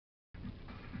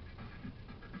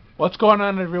What's going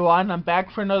on, everyone? I'm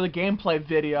back for another gameplay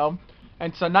video,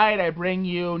 and tonight I bring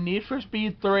you Need for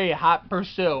Speed 3 Hot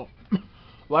Pursuit.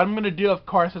 What I'm gonna do, of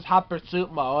course, is Hot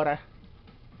Pursuit mode. Of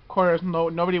course,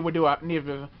 nobody would do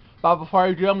it. But before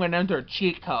I do, I'm gonna enter a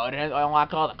cheat code and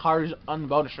unlock all the cars on the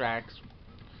bonus tracks.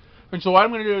 And so what I'm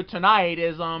gonna do tonight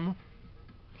is I'm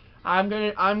only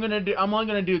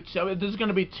gonna do two. This is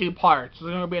gonna be two parts. This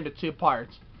is gonna be into two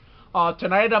parts.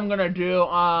 Tonight I'm gonna do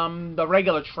the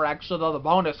regular tracks, so the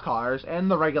bonus cars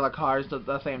and the regular cars at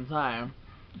the same time.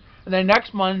 And then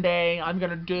next Monday I'm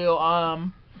gonna do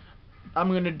the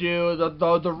bonus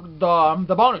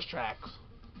tracks.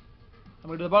 I'm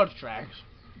gonna do the bonus tracks.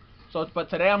 But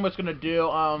today I'm just gonna do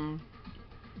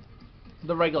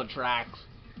the regular tracks.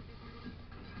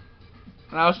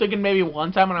 And I was thinking maybe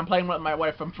one time when I'm playing with my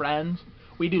wife and friends,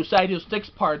 I do 6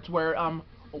 parts where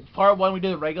Part 1 we do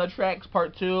the regular tracks,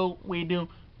 Part 2 we do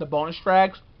the bonus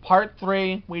tracks, Part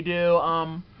 3 we do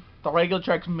the regular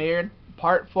tracks mirrored,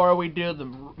 Part 4 we do the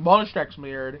bonus tracks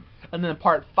mirrored, and then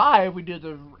Part 5 we do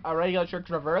the regular tracks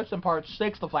reversed, and Part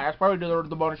 6, the last part, we do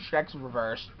the bonus tracks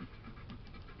reversed.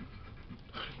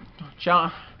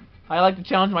 I like to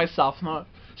challenge myself.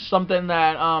 Something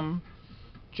that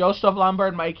Joseph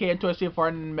Lombard, Mike N2SC4R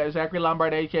and Zachary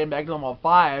Lombard, aka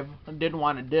Magnum05, didn't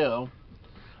want to do.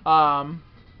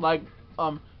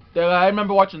 I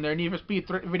remember watching their Need for Speed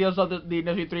 3 videos of the Need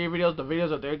for Speed 3 videos, the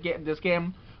videos of this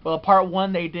game. Well, Part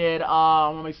 1 they did,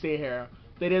 let me see here.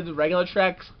 They did the regular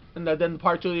tracks, and then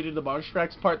Part 2 they did the bonus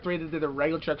tracks. Part 3 they did the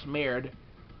regular tracks mirrored.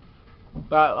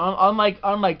 But unlike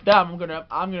them,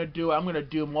 I'm gonna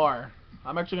do more.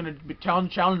 I'm actually gonna be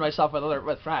challenge myself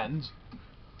with friends.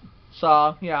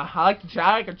 So yeah, I like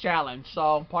a challenge.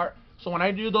 So when I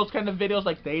do those kind of videos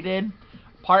like they did,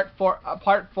 Part 4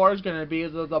 is gonna be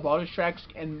the bonus tracks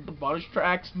and the bonus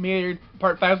tracks mirrored.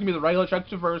 Part 5 is gonna be the regular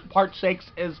tracks reversed. Part 6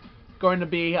 is going to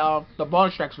be the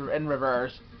bonus tracks in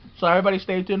reverse. So everybody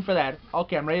stay tuned for that.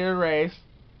 Okay, I'm ready to race.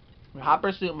 Hot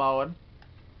Pursuit mode.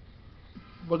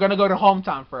 We're gonna go to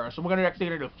hometown first. So we're actually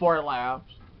gonna do 4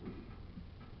 laps.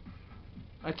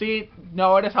 I see.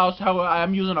 Notice how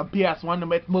I'm using a PS1 to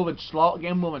make moving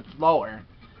slower.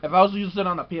 If I was using it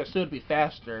on a PS2, it'd be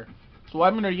faster. So what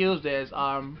I'm gonna use is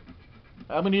I'm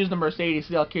gonna use the Mercedes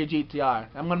CLK-GTR.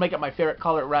 I'm gonna make it my favorite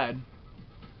color, red.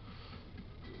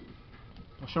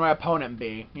 What should my opponent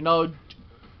be? You know,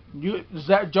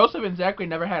 Joseph and Zachary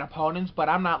never had opponents, but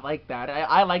I'm not like that.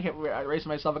 I like it racing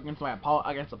myself against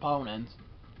opponents.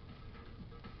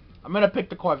 I'm gonna pick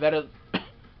the Corvette.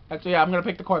 Actually, yeah, I'm gonna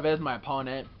pick the Corvette as my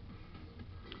opponent.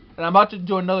 And I'm about to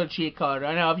do another cheat code.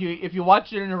 I know if you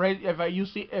watch it in the race,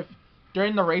 if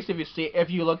during the race, if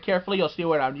you look carefully, you'll see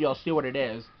what it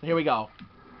is. So here we go.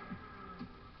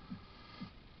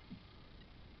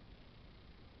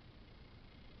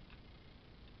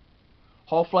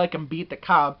 Hopefully I can beat the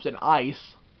cops in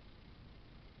ice.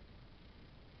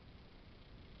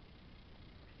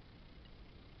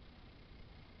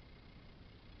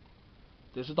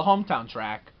 This is the hometown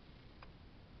track.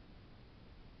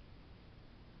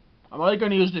 I'm only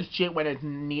going to use this cheat when it's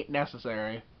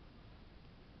necessary.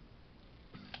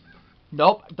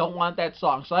 Nope, don't want that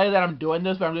song. Sorry that I'm doing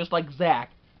this, but I'm just like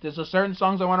Zach. There's a certain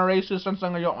songs I want to race to, certain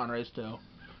songs I don't want to race to.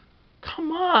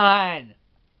 Come on!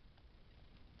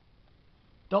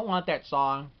 Don't want that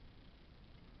song.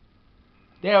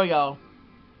 There we go.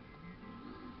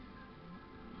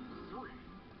 3,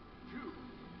 2,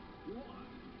 1,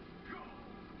 go!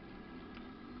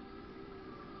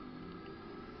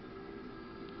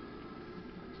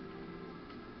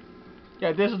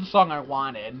 Yeah, this is the song I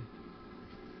wanted.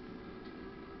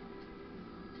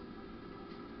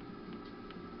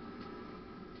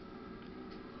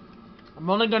 I'm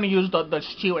only going to use the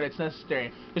cheat when it's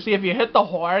necessary. You see, if you hit the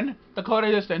horn, the code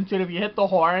is just into it. If you hit the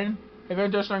horn, if you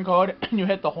enter a certain code and you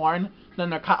hit the horn,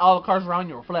 then all the cars around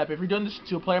you will flip. If you're doing this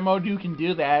 2-player mode, you can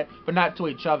do that, but not to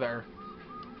each other.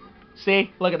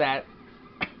 See? Look at that.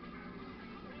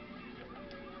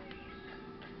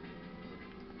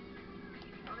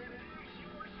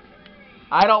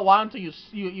 I don't want to, you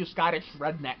Scottish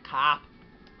redneck cop.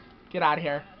 Get out of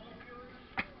here.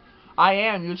 I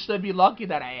am. You should be lucky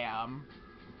that I am.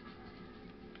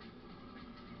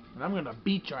 And I'm gonna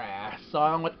beat your ass, so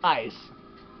I'm with ice.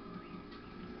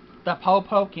 The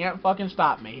po-po can't fucking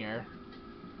stop me here.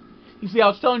 You see, I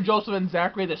was telling Joseph and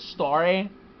Zachary this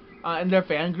story in their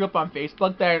fan group on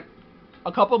Facebook that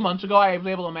a couple months ago I was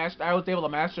able to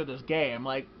master this game.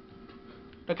 Like,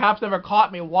 the cops never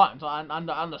caught me once on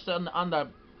the other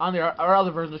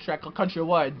version of the track called Country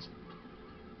Woods.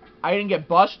 I didn't get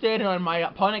busted, and my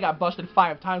opponent got busted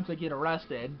 5 times to get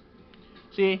arrested.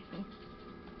 See?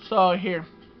 So, here.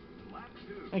 Lap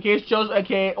 2. In case Joe's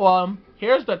okay. Well,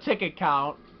 here's the ticket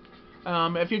count.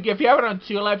 If you have it on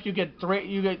 2 laps, you get 3.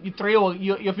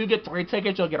 If you get 3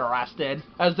 tickets, you'll get arrested.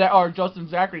 As that, or Justin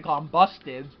Zachary call them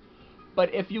busted.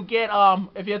 But if you get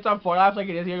if it's on 4 laps like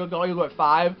it is here, you go at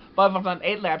 5. But if it's on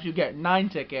 8 laps, you get 9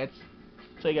 tickets.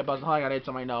 So you get busted. Oh, I got itch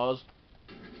on my nose.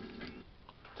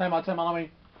 Time out. Let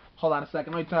me hold on a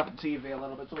second. Let me turn up the TV a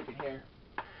little bit so we can hear.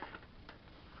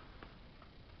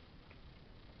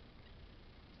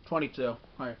 22. All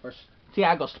right, first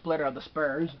Thiago splitter of the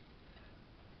Spurs.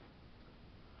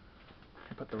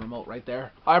 I put the remote right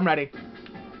there. I'm ready.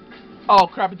 Oh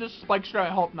crap! Is this a spike strip? I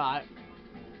hope not.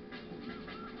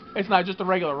 It's not just a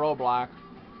regular roadblock.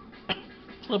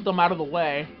 Flip them out of the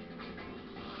way.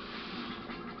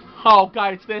 Oh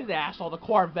god, it's this asshole, the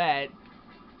Corvette.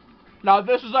 Now if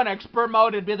this is on expert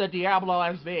mode, it'd be the Diablo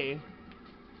SV.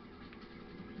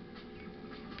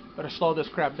 Better slow this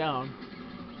crap down.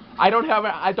 I don't have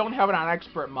it on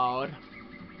expert mode.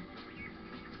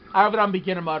 I have it on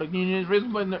beginner mode. The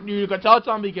reason when you can tell it's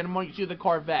on beginner mode, you see the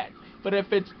Corvette. But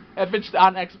if it's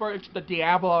on expert, it's the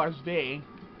Diablo SV.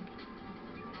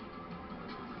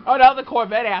 Oh, now the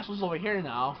Corvette asshole's over here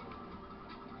now.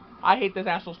 I hate this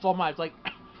asshole so much. Like,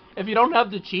 if you don't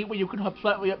have the cheat where you can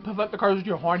flip the cars with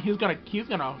your horn, he's gonna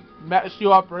mess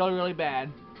you up really, really bad.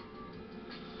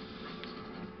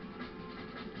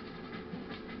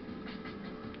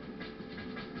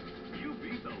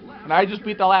 And I just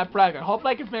beat the lap record.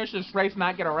 Hopefully I can finish this race and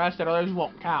not get arrested, or those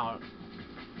won't count.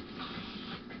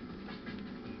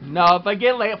 No, if I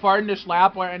get late far in this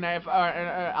lap and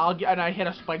I hit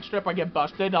a spike strip, I get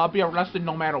busted, I'll be arrested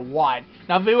no matter what.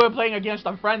 Now, if we were playing against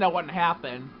a friend, that wouldn't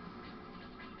happen.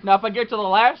 Now, if I get to the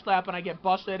last lap and I get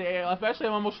busted, especially if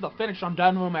I'm almost to the finish, I'm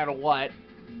done no matter what.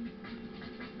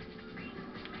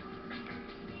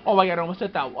 Oh my god, I almost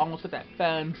hit that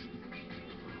fence.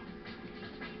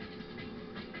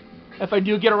 If I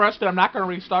do get arrested, I'm not going to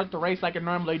restart the race like I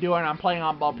normally do, and I'm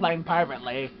playing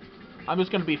privately. I'm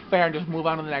just going to be fair and just move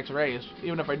on to the next race,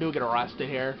 even if I do get arrested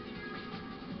here.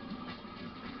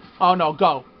 Oh no,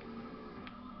 go.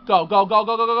 Go.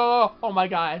 Oh my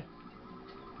god.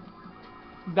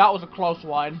 That was a close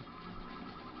one.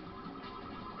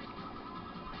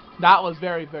 That was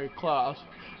very, very close.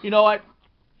 You know what?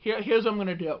 Here's what I'm going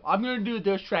to do. I'm going to do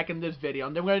this track in this video,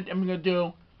 and then I'm going to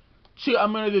do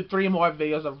 3 more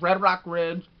videos of Red Rock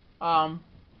Ridge,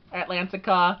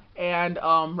 Atlantica, and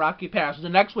Rocky Pass. The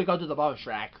next week I'll do the bonus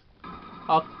track.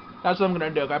 That's what I'm gonna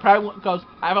do. Because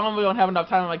I probably don't have enough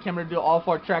time on my camera to do all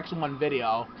 4 tracks in one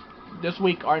video this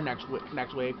week or next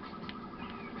week.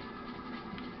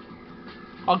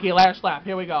 Okay, last lap.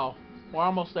 Here we go. We're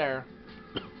almost there.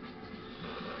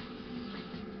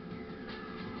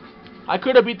 I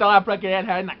could have beat the lap record had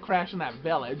I not crashed in that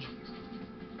village.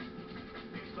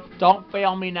 Don't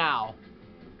fail me now.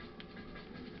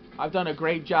 I've done a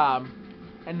great job.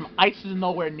 And ice is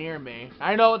nowhere near me.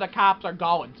 I know the cops are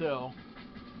going too.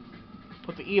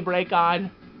 Put the e-brake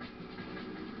on.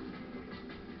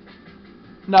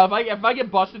 No, if I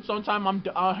get busted sometime,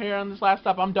 I'm here on this last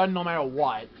stop. I'm done no matter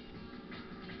what.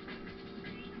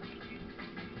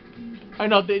 I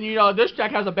know. You know this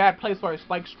track has a bad place for a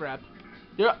spike strip.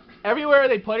 Everywhere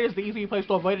they put it is the easy place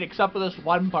to avoid it, except for this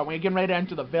one part when you're getting ready to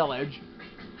enter the village.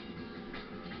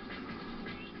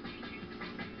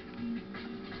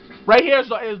 Right here is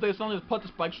they suddenly put the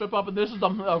spike strip up, and this is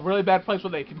a really bad place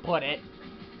where they can put it.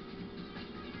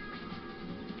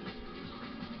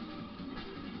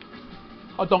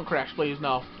 Oh, don't crash, please,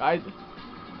 no.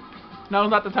 Now's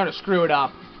not the time to screw it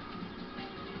up.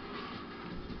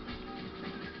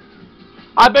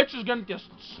 I bet you're gonna just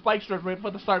spike strip right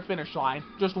for the start-finish line.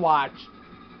 Just watch.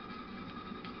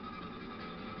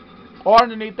 Or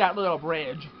underneath that little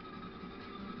bridge.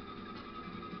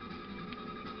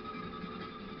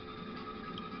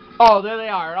 Oh, there they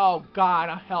are. Oh,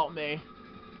 God, help me.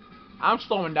 I'm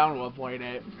slowing down to avoid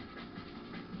it.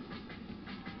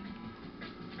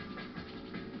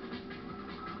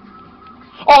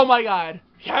 Oh, my God.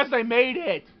 Yes, I made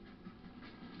it.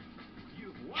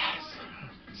 Yes.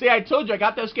 See, I told you, I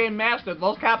got this game mastered.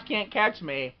 Those cops can't catch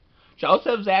me.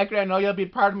 Joseph Zachary, I know you'll be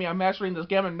proud of me. I'm mastering this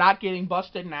game and not getting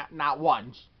busted not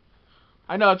once.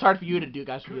 I know it's hard for you to do,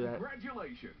 guys, to do that.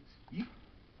 Congratulations.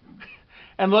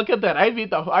 And look at that,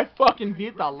 I fucking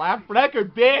beat the lap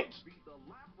record, bitch!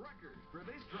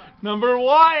 Number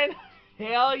 1!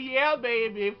 Hell yeah,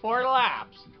 baby, 4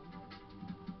 laps.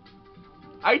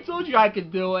 I told you I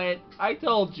could do it. I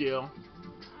told you.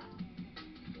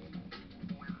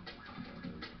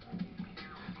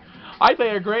 I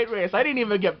played a great race. I didn't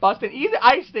even get busted. Even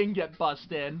Ice didn't get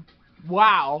busted.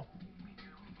 Wow.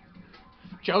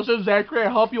 Joseph Zachary, I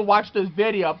hope you watch this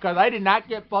video because I did not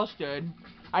get busted.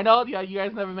 I know you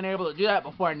guys never been able to do that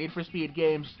before in Need for Speed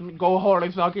games. Go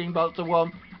hoarding, sucking, busted.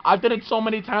 Well, I've done it so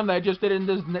many times that I just did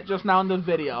it just now in this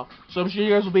video. So I'm sure you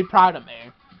guys will be proud of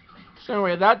me. So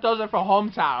anyway, that does it for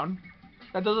Hometown.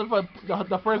 That does it for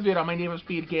the first video on my Need for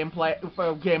Speed Need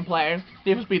for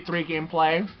Speed 3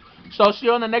 gameplay. So see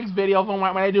you in the next video when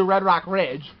I do Red Rock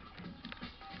Ridge.